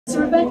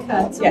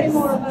Rebecca, tell me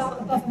more about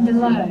Above and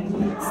Below.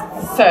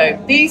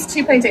 So these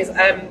two paintings,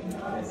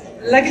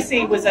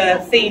 Legacy was a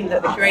theme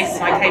that the curators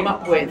and I came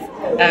up with,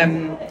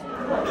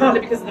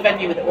 partly because of the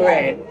venue that we're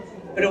in,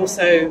 but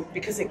also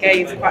because it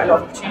gave quite a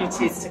lot of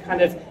opportunities to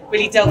kind of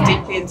really delve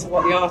deeply into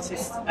what the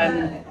artist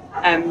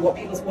and what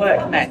people's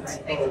work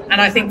meant. And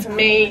I think for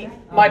me,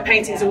 my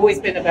painting's always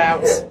been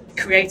about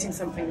creating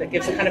something that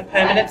gives a kind of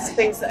permanence to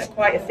things that are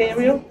quite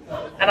ethereal.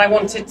 And I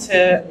wanted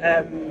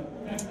to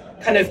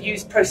kind of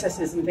use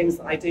processes and things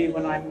that I do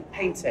when I'm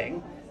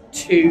painting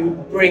to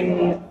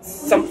bring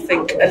something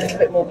a little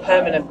bit more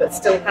permanent, but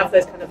still have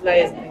those kind of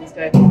layers and things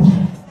going.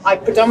 I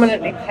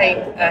predominantly paint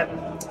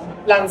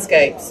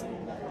landscapes,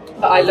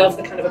 but I love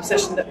the kind of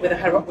obsession that with a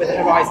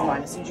horizon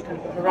line. As soon as you kind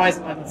of put a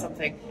horizon line on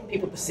something,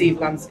 people perceive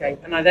landscape.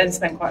 And I then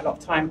spend quite a lot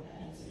of time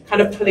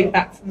kind of pulling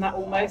back from that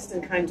almost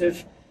and kind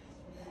of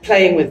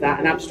playing with that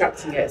and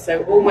abstracting it.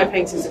 So all my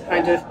paintings are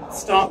kind of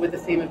start with the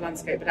theme of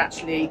landscape, but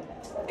actually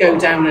go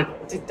down a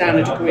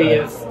degree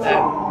of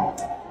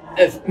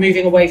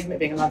moving away from it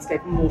being a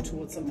landscape and more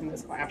towards something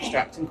that's quite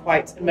abstract and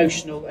quite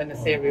emotional and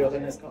ethereal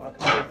and has got a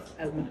kind of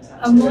element of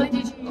that. And why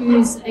did you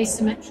use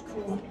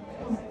asymmetrical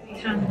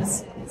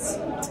canvases?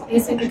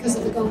 Is it because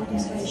of the golden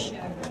ratio?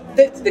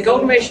 The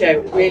golden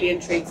ratio really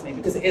intrigues me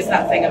because it is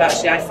that thing of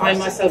actually I find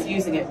myself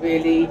using it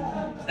really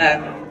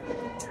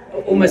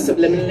almost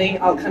subliminally.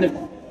 I'll kind of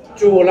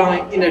draw a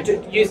line,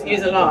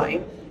 use a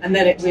line, and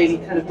then it really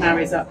kind of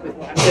marries up with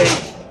what I'm doing.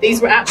 These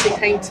were actually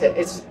painted,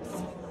 if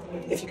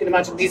you can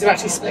imagine, these are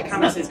actually split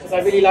canvases because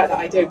I really like that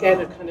idea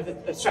again of kind of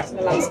abstracting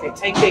the landscape,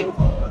 taking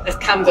a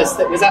canvas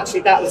that was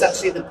actually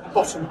the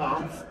bottom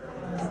half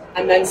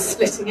and then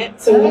splitting it.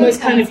 So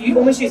almost kind of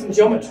almost using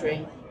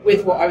geometry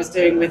with what I was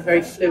doing with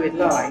very fluid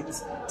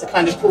lines to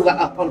kind of pull that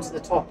up onto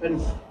the top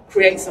and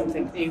create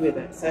something new with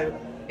it. So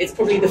it's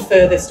probably the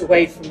furthest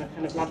away from a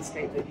kind of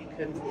landscape that you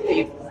can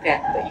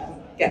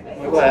get with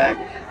my work.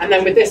 And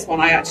then with this one,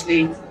 I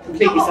actually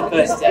completely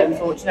subverted it and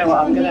thought, you know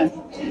what,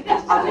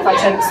 if I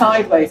turn it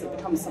sideways, it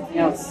becomes something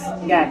else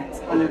again. It's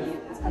kind of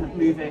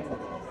moving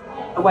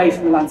away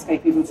from the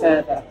landscape even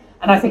further.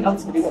 And I think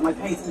ultimately what my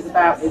painting is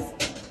about is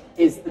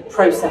the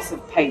process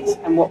of paint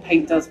and what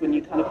paint does when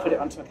you kind of put it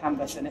onto a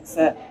canvas and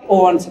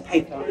or onto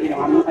paper. I use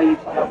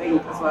quite a lot of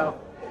ink as well.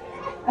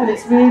 And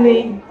it's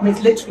really,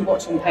 it's literally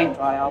watching paint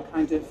dry. I'll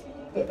kind of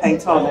put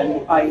paint on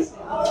and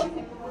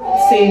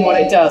seeing what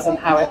it does and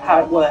how it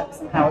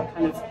works and how it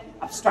kind of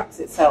abstracts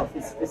itself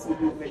is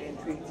something that really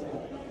intrigues me.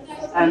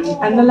 And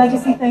the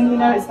legacy thing,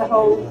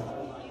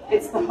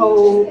 it's the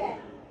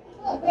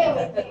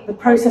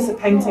process of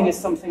painting is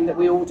something that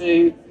we all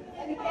do,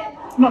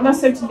 not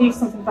necessarily to leave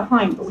something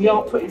behind, but we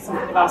are putting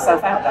something of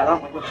ourselves out there,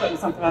 aren't we? We're putting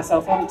something of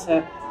ourselves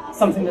onto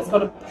something that's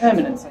got a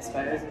permanence, I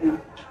suppose.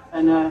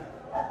 And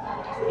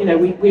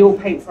we all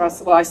paint for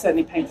us. Well, I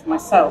certainly paint for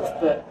myself,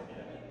 but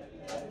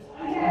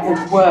the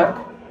work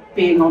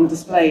being on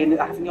display and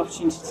having the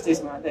opportunity to do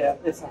something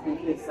like this, I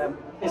think, is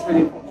really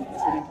important.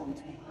 It's really important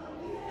to me.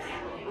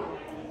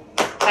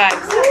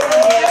 Thanks.